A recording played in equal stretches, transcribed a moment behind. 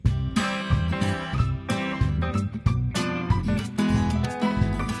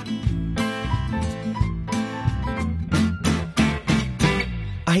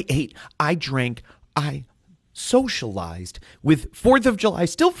I drank, I socialized with 4th of July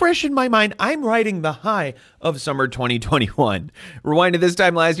still fresh in my mind. I'm riding the high of summer 2021. Rewind to this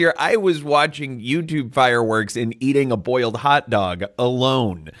time last year, I was watching YouTube fireworks and eating a boiled hot dog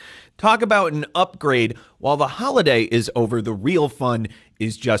alone. Talk about an upgrade. While the holiday is over, the real fun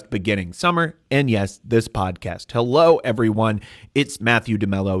is just beginning. Summer, and yes, this podcast. Hello, everyone. It's Matthew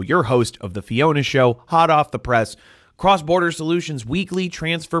DeMello, your host of The Fiona Show, hot off the press, Cross-Border Solutions weekly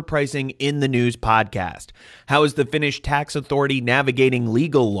transfer pricing in the news podcast. How is the Finnish tax authority navigating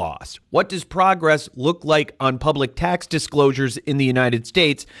legal loss? What does progress look like on public tax disclosures in the United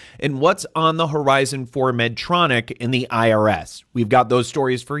States? And what's on the horizon for Medtronic in the IRS? We've got those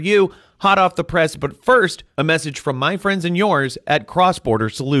stories for you, hot off the press. But first, a message from my friends and yours at Cross-Border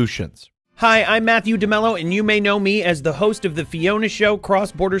Solutions. Hi, I'm Matthew DeMello, and you may know me as the host of The Fiona Show,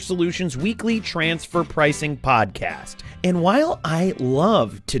 Cross-Border Solutions weekly transfer pricing podcast. And while I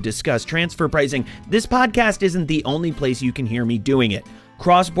love to discuss transfer pricing, this podcast isn't the only place you can hear me doing it.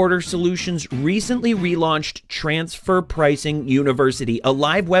 Cross-Border Solutions recently relaunched Transfer Pricing University, a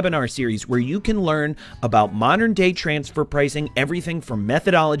live webinar series where you can learn about modern-day transfer pricing, everything from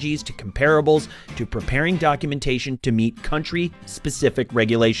methodologies to comparables to preparing documentation to meet country-specific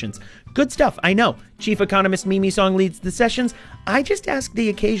regulations. Good stuff, I know. Chief Economist Mimi Song leads the sessions. I just ask the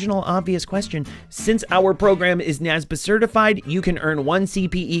occasional obvious question. Since our program is NASBA certified, you can earn 1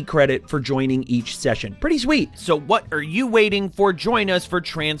 CPE credit for joining each session. Pretty sweet. So what are you waiting for? Join us for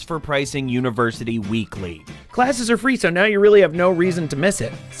Transfer Pricing University Weekly. Classes are free, so now you really have no reason to miss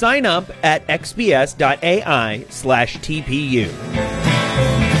it. Sign up at xps.ai/TPU.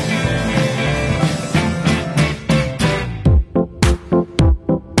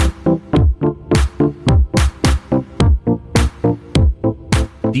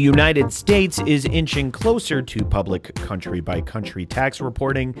 The United States is inching closer to public country-by-country tax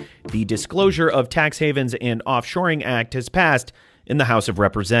reporting. The Disclosure of Tax Havens and Offshoring Act has passed in the House of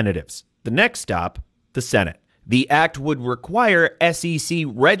Representatives. The next stop, the Senate. The act would require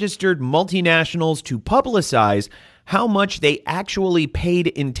SEC-registered multinationals to publicize how much they actually paid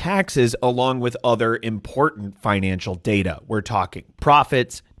in taxes along with other important financial data. We're talking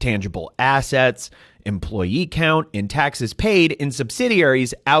profits, tangible assets, employee count, and taxes paid in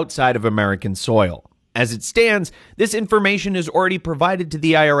subsidiaries outside of American soil. As it stands, this information is already provided to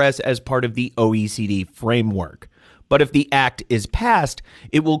the IRS as part of the OECD framework. But if the act is passed,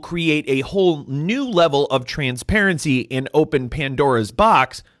 it will create a whole new level of transparency and open Pandora's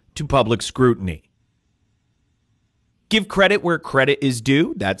box to public scrutiny. Give credit where credit is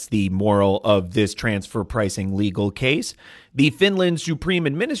due. That's the moral of this transfer pricing legal case. The Finland Supreme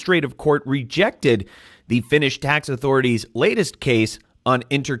Administrative Court rejected the Finnish tax authority's latest case on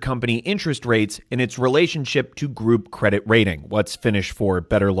intercompany interest rates and its relationship to group credit rating. What's Finnish for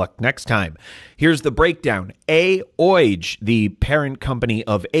better luck next time? Here's the breakdown. A. Oij, the parent company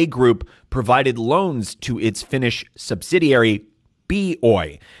of A Group, provided loans to its Finnish subsidiary B.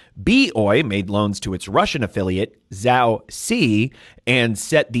 Oy. B. Oy made loans to its Russian affiliate, Zhao C, and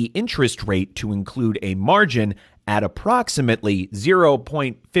set the interest rate to include a margin at approximately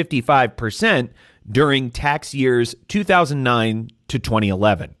 0.55% during tax years 2009 to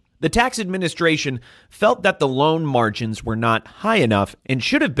 2011. The tax administration felt that the loan margins were not high enough and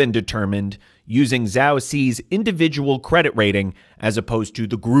should have been determined using Zhao C's individual credit rating as opposed to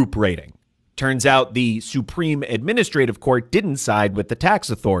the group rating. Turns out the Supreme Administrative Court didn't side with the tax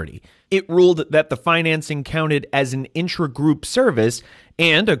authority. It ruled that the financing counted as an intra-group service,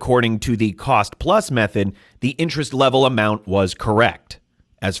 and according to the cost-plus method, the interest level amount was correct.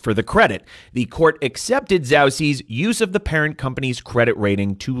 As for the credit, the court accepted Zhao C's use of the parent company's credit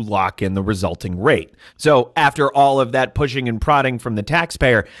rating to lock in the resulting rate. So after all of that pushing and prodding from the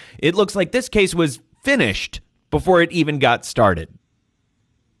taxpayer, it looks like this case was finished before it even got started.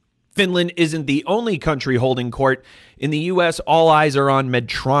 Finland isn't the only country holding court. In the U.S., all eyes are on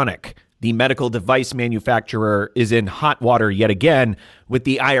Medtronic. The medical device manufacturer is in hot water yet again with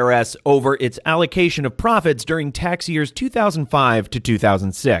the IRS over its allocation of profits during tax years 2005 to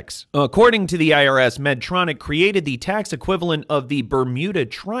 2006. According to the IRS, Medtronic created the tax equivalent of the Bermuda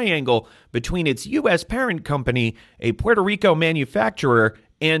Triangle between its U.S. parent company, a Puerto Rico manufacturer,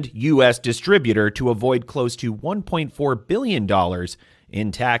 and U.S. distributor to avoid close to $1.4 billion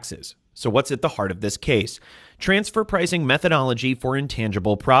in taxes. So what's at the heart of this case? Transfer pricing methodology for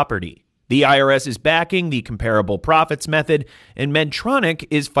intangible property. The IRS is backing the comparable profits method, and Medtronic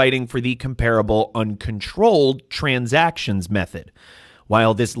is fighting for the comparable uncontrolled transactions method.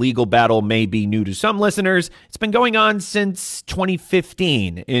 While this legal battle may be new to some listeners, it's been going on since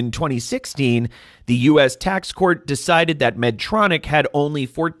 2015. In 2016, the U.S. tax court decided that Medtronic had only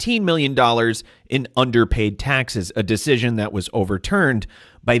 $14 million in underpaid taxes, a decision that was overturned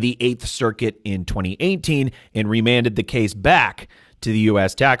by the Eighth Circuit in 2018 and remanded the case back to the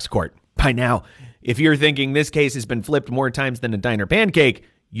U.S. tax court. By now, if you're thinking this case has been flipped more times than a diner pancake,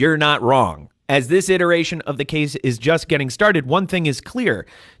 you're not wrong. As this iteration of the case is just getting started, one thing is clear.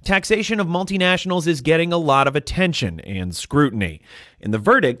 Taxation of multinationals is getting a lot of attention and scrutiny, and the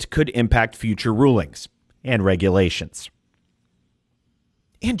verdict could impact future rulings and regulations.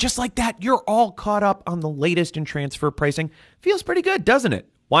 And just like that, you're all caught up on the latest in transfer pricing. Feels pretty good, doesn't it?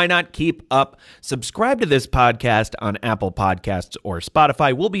 Why not keep up? Subscribe to this podcast on Apple Podcasts or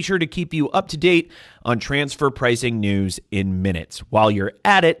Spotify. We'll be sure to keep you up to date on transfer pricing news in minutes. While you're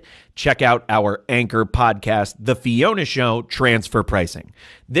at it, check out our anchor podcast, The Fiona Show Transfer Pricing.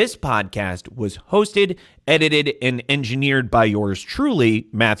 This podcast was hosted, edited, and engineered by yours truly,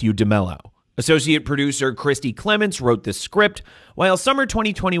 Matthew DeMello. Associate producer Christy Clements wrote the script. While summer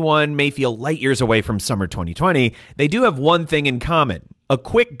 2021 may feel light years away from summer 2020, they do have one thing in common. A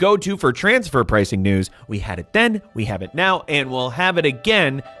quick go-to for transfer pricing news. We had it then, we have it now, and we'll have it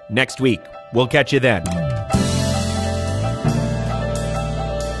again next week. We'll catch you then.